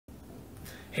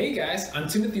Hey guys, I'm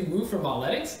Timothy Wu from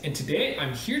Botletics, and today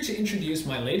I'm here to introduce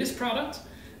my latest product,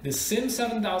 the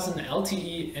SIM7000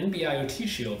 LTE NB-IoT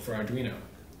Shield for Arduino.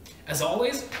 As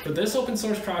always, for this open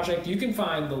source project, you can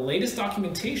find the latest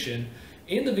documentation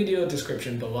in the video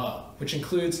description below, which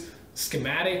includes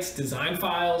schematics, design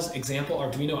files, example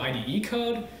Arduino IDE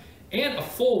code, and a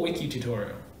full wiki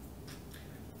tutorial.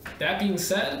 That being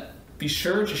said, be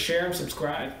sure to share and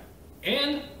subscribe,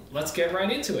 and let's get right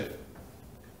into it.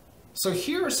 So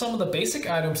here are some of the basic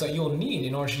items that you'll need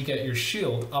in order to get your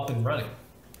shield up and running.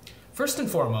 First and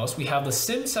foremost, we have the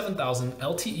SIM7000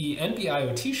 LTE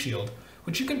NB-IoT shield,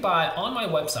 which you can buy on my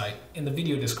website in the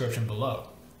video description below.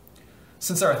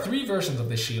 Since there are 3 versions of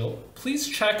the shield, please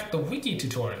check the wiki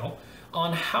tutorial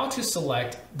on how to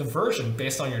select the version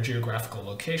based on your geographical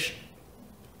location.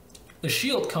 The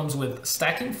shield comes with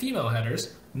stacking female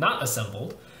headers, not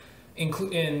assembled,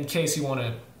 in case you want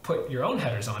to put your own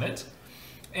headers on it.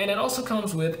 And it also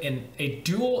comes with a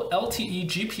dual LTE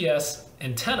GPS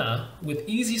antenna with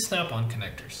easy snap-on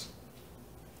connectors.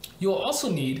 You'll also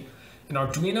need an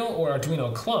Arduino or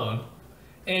Arduino clone,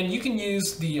 and you can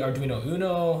use the Arduino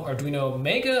Uno, Arduino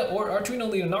Mega, or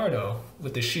Arduino Leonardo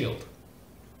with the shield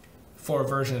for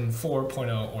version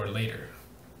 4.0 or later.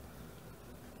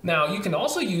 Now, you can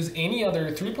also use any other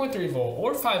 3.3 volt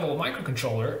or 5 volt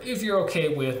microcontroller if you're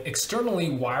okay with externally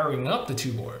wiring up the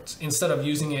 2 boards instead of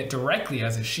using it directly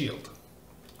as a shield.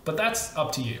 But that's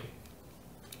up to you.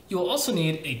 You'll also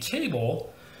need a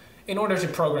cable in order to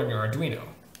program your Arduino.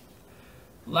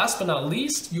 Last but not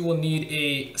least, you will need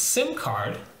a SIM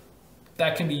card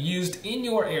that can be used in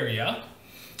your area,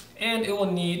 and it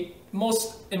will need,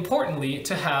 most importantly,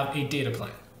 to have a data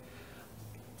plan.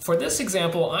 For this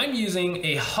example, I'm using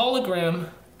a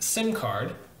hologram SIM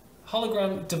card,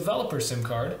 hologram developer SIM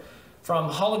card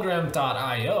from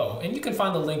hologram.io, and you can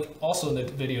find the link also in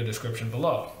the video description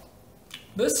below.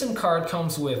 This SIM card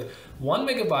comes with 1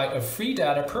 megabyte of free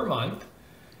data per month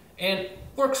and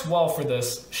works well for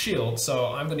this shield,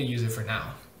 so I'm going to use it for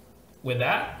now. With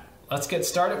that, let's get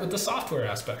started with the software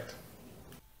aspect.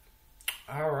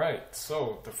 Alright,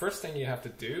 so the first thing you have to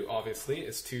do, obviously,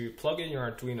 is to plug in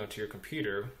your Arduino to your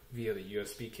computer via the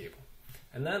USB cable,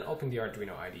 and then open the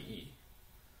Arduino IDE.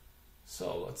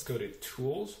 So let's go to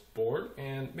Tools, Board,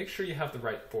 and make sure you have the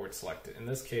right board selected. In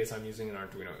this case, I'm using an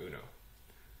Arduino Uno.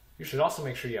 You should also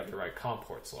make sure you have the right COM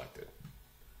port selected.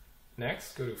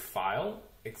 Next, go to File,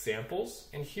 Examples,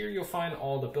 and here you'll find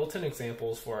all the built-in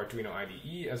examples for Arduino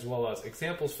IDE, as well as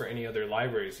examples for any other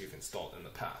libraries you've installed in the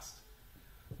past.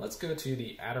 Let's go to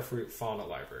the Adafruit Fauna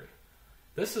library.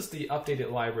 This is the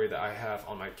updated library that I have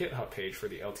on my GitHub page for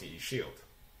the LTE Shield.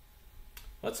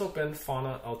 Let's open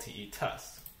Fauna LTE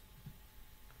Test.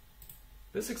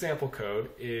 This example code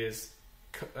is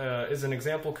an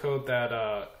example code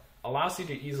that allows you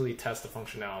to easily test the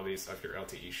functionalities of your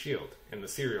LTE Shield in the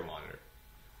serial monitor.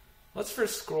 Let's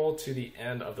first scroll to the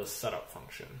end of the setup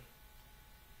function.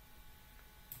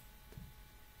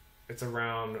 It's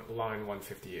around line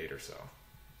 158 or so.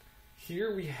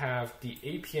 Here we have the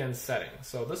APN setting.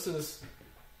 So this is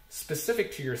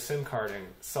specific to your SIM card and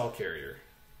cell carrier.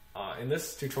 In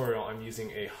this tutorial, I'm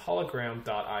using a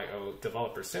hologram.io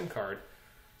developer SIM card.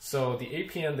 So the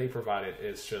APN they provided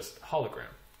is just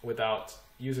hologram without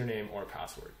username or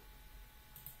password.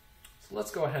 So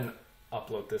let's go ahead and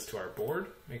upload this to our board,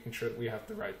 making sure that we have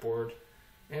the right board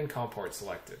and COM port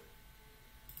selected.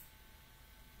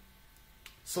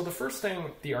 So the first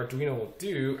thing the Arduino will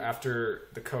do after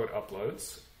the code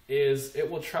uploads is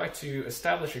it will try to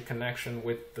establish a connection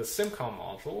with the SIMCOM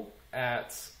module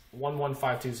at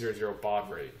 115200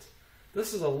 baud rate.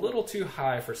 This is a little too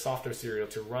high for software serial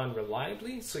to run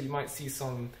reliably, so you might see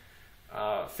some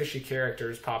fishy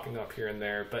characters popping up here and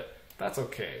there, but that's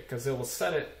okay because it will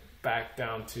set it back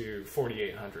down to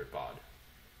 4800 baud.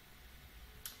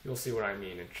 You'll see what I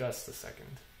mean in just a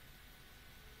second.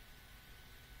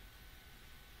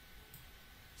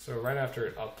 So right after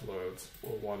it uploads,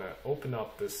 we'll want to open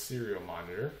up this serial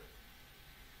monitor.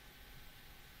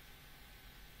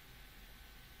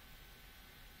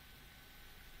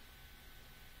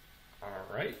 All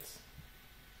right.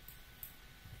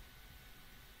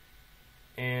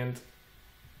 And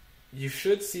you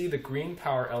should see the green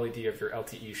power LED of your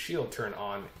LTE Shield turn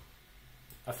on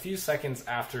a few seconds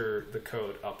after the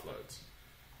code uploads.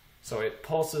 So it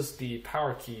pulses the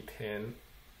power key pin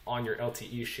on your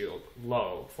LTE Shield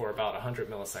low for about 100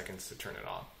 milliseconds to turn it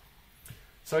on.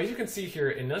 So as you can see here,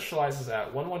 it initializes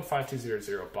at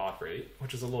 115200 baud rate,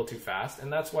 which is a little too fast,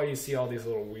 and that's why you see all these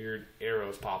little weird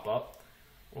arrows pop up,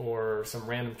 or some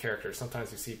random characters.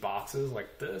 Sometimes you see boxes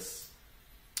like this,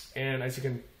 and as you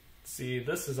can See,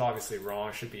 this is obviously wrong.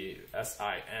 It should be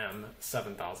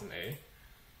SIM7000A.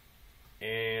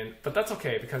 But that's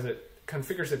okay because it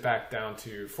configures it back down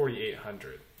to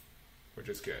 4800, which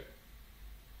is good.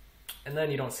 And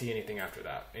then you don't see anything after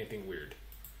that, anything weird.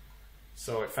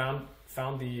 So it found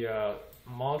the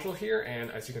module here,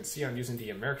 and as you can see, I'm using the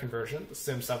American version, the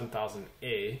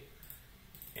SIM7000A,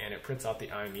 and it prints out the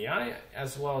IMEI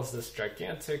as well as this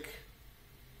gigantic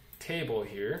table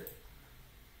here.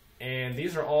 And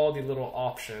these are all the little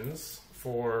options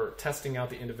for testing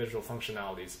out the individual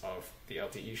functionalities of the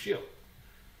LTE Shield.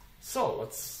 So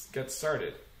let's get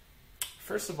started.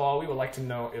 First of all, we would like to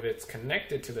know if it's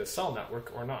connected to the cell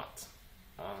network or not.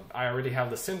 I already have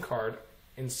the SIM card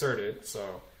inserted,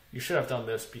 so you should have done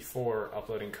this before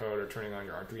uploading code or turning on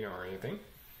your Arduino or anything.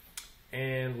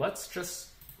 And let's just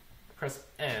press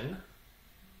N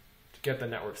to get the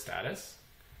network status.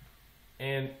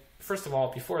 And first of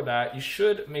all, before that, you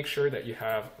should make sure that you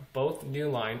have both new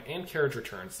line and carriage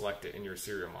return selected in your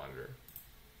serial monitor.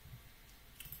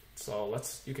 So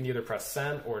you can either press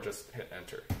send or just hit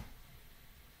enter.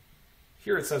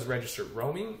 Here it says registered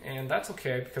roaming, and that's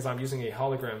okay because I'm using a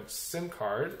hologram SIM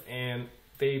card, and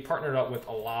they partnered up with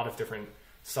a lot of different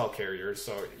cell carriers,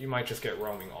 so you might just get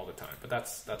roaming all the time, but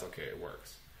that's okay, it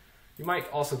works. You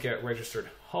might also get registered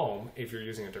home if you're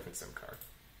using a different SIM card.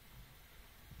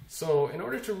 So in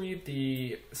order to read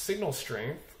the signal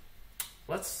strength,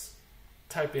 let's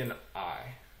type in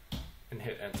I and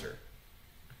hit enter.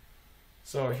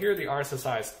 So here the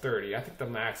RSSI is 30. I think the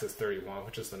max is 31,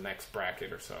 which is the next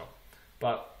bracket or so.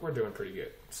 But we're doing pretty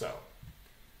good. So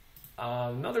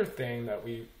another thing that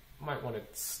we might want to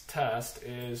test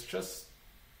is just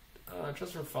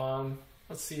for fun,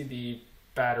 let's see the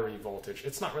battery voltage.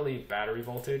 It's not really battery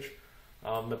voltage.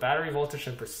 The battery voltage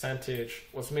and percentage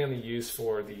was mainly used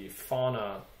for the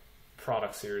Fauna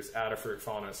product series, Adafruit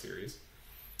Fauna series,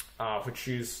 which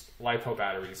use LiPo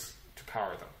batteries to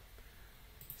power them.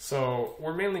 So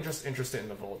we're mainly just interested in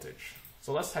the voltage.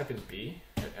 So let's type in B,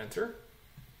 hit enter.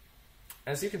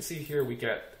 As you can see here, we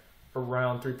get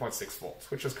around 3.6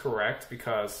 volts, which is correct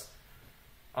because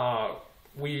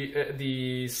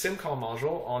the SIM-call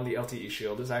module on the LTE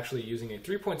Shield is actually using a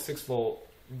 3.6 volt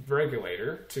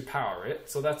regulator to power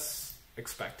it, so that's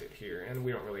expected here, and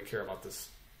we don't really care about this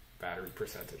battery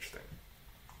percentage thing.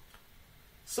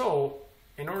 So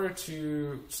in order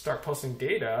to start posting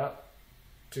data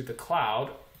to the cloud,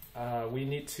 we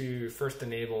need to first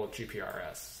enable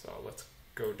GPRS. So let's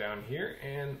go down here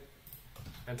and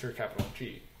enter capital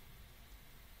G.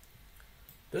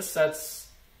 This sets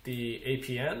the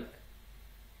APN,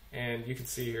 and you can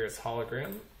see here it's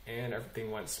hologram, and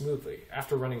everything went smoothly.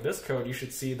 After running this code, you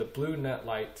should see the blue net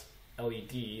light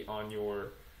LED on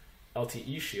your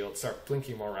LTE Shield start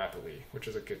blinking more rapidly, which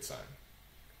is a good sign.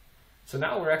 So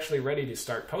now we're actually ready to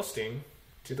start posting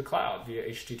to the cloud via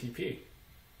HTTP.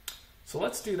 So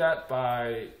let's do that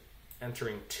by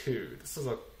entering 2. This is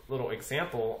a little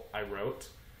example I wrote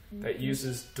that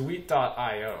uses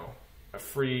Dweet.io, a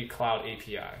free cloud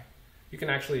API.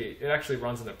 It actually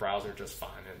runs in the browser just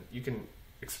fine, and you can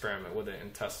experiment with it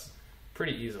and test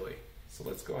pretty easily. So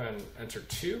let's go ahead and enter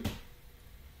 2.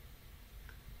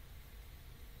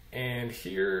 And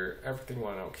here everything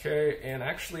went okay. And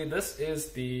actually this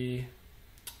is the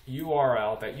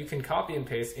URL that you can copy and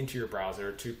paste into your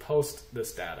browser to post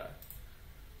this data.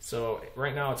 So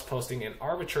right now it's posting an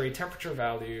arbitrary temperature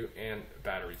value and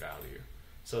battery value.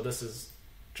 So this is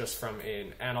just from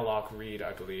an analog read,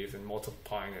 I believe, and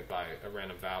multiplying it by a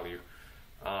random value.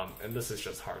 And this is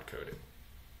just hard-coded.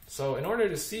 So in order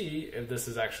to see if this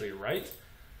is actually right,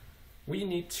 we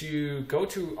need to go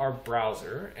to our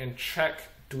browser and check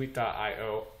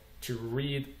Dweet.io to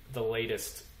read the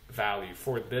latest value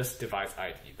for this device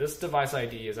ID. This device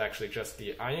ID is actually just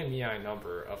the IMEI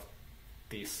number of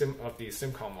the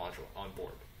SIM-call module on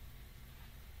board.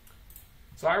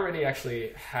 So I already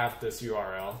actually have this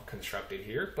URL constructed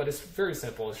here, but it's very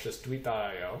simple. It's just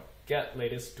Dweet.io, get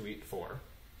latest tweet for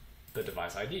the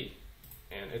device ID.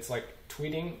 And it's like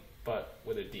tweeting, but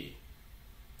with a D.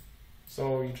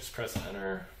 So you just press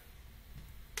enter,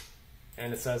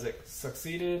 and it says it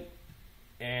succeeded.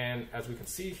 And as we can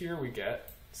see here, we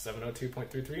get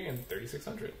 702.33 and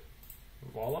 3600.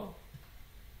 Voila.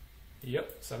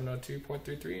 Yep,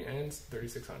 702.33 and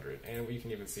 3600. And we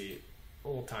can even see a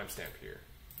little timestamp here.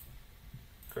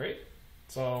 Great.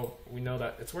 So we know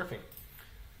that it's working.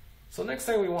 So next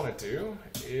thing we want to do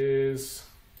is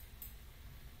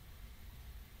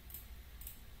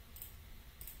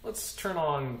let's turn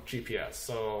on GPS.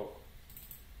 So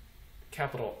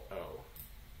capital O.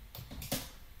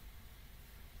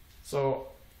 So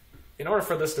in order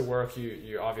for this to work,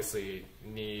 you obviously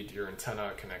need your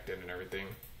antenna connected and everything,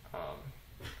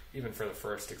 even for the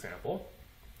first example.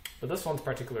 But this one's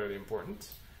particularly important.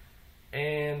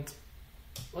 And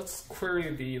let's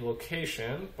query the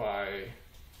location by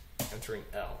entering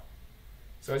L.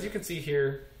 So as you can see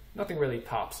here, nothing really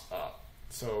pops up.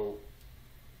 So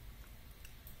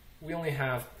we only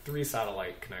have 3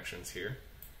 satellite connections here.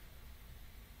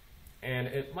 And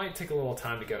it might take a little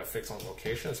time to get a fix on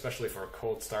location, especially for a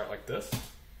cold start like this.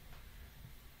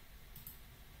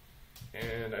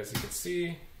 And as you can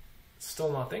see,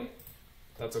 still nothing.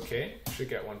 That's okay, should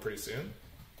get one pretty soon.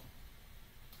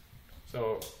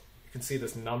 So you can see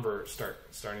this number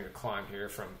starting to climb here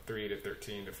from 3 to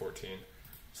 13 to 14.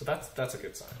 So that's a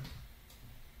good sign.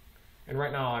 And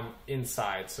right now I'm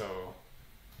inside, so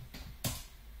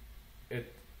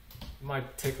it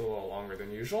might take a little longer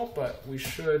than usual, but we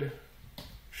should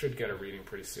get a reading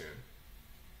pretty soon.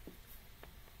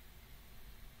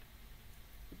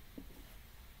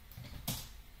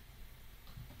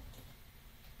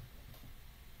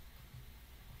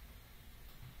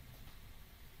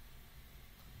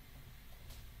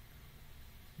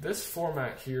 This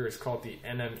format here is called the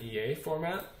NMEA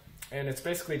format, and it's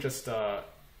basically just a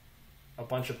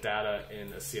bunch of data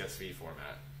in a CSV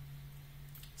format.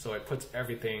 So it puts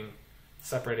everything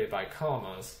separated by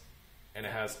commas, and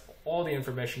it has all the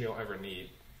information you'll ever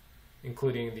need,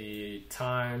 including the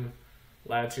time,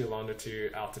 latitude,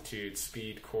 longitude, altitude,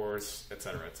 speed, course,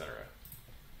 etc., etc.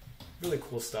 Really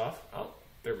cool stuff. Oh,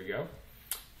 there we go.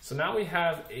 So now we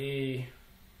have the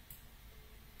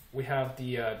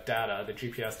data, the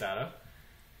GPS data,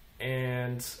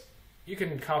 and you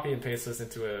can copy and paste this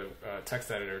into a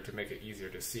text editor to make it easier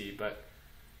to see. But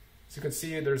as you can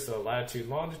see, there's the latitude,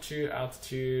 longitude,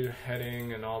 altitude,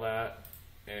 heading, and all that,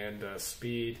 and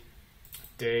speed,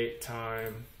 date,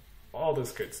 time, all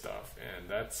this good stuff. And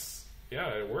that's, yeah,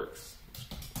 it works.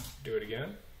 Do it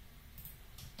again.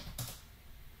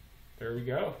 There we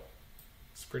go.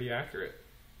 It's pretty accurate.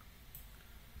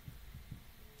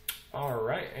 All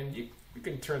right, and you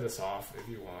can turn this off if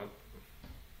you want,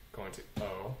 going to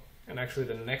O. And actually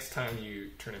the next time you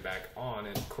turn it back on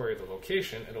and query the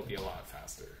location, it'll be a lot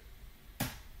faster.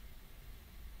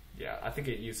 Yeah, I think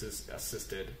it uses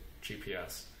assisted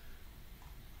GPS.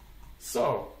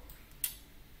 So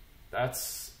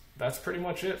that's pretty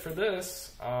much it for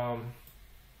this.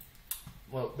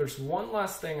 Well, there's one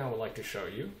last thing I would like to show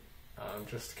you,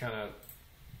 just to kind of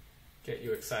get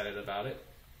you excited about it.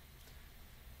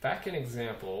 Back in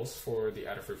examples for the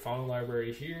Adafruit file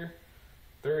library here,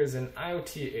 there is an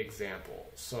IoT example.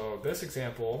 So this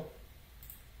example,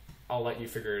 I'll let you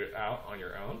figure it out on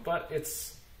your own, but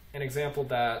it's an example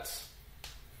that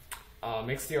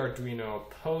makes the Arduino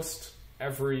post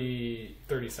every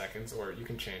 30 seconds, or you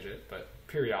can change it, but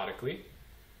periodically,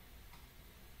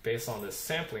 based on this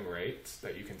sampling rate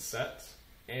that you can set,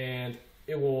 and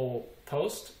it will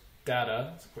post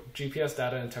data, GPS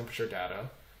data and temperature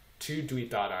data, to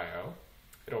Dweet.io.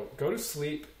 It'll go to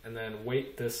sleep and then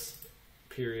wait this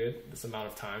period, this amount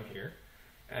of time here,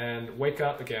 and wake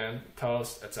up again,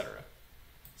 post, etc.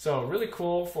 So really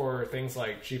cool for things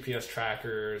like GPS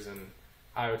trackers and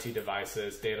IoT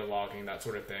devices, data logging, that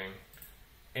sort of thing.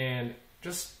 And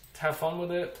just have fun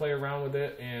with it, play around with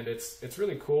it, and it's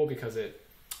really cool because it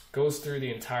goes through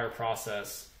the entire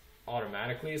process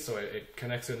automatically. So it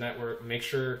connects to the network, makes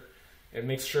sure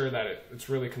that it's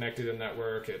really connected to the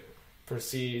network. It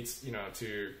proceeds,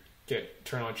 to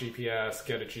turn on GPS,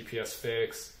 get a GPS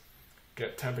fix,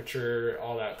 get temperature,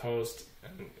 all that post,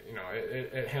 and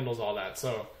it handles all that.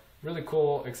 So really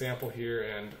cool example here,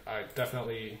 and I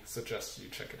definitely suggest you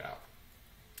check it out.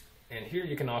 And here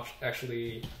you can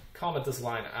actually comment this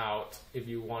line out if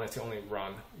you want it to only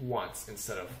run once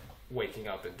instead of waking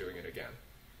up and doing it again.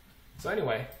 So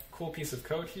anyway, cool piece of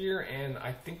code here, and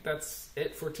I think that's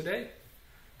it for today.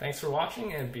 Thanks for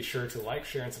watching, and be sure to like,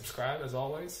 share, and subscribe as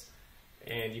always.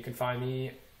 And you can find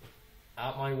me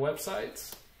at my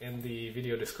website in the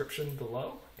video description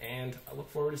below, and I look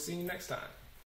forward to seeing you next time.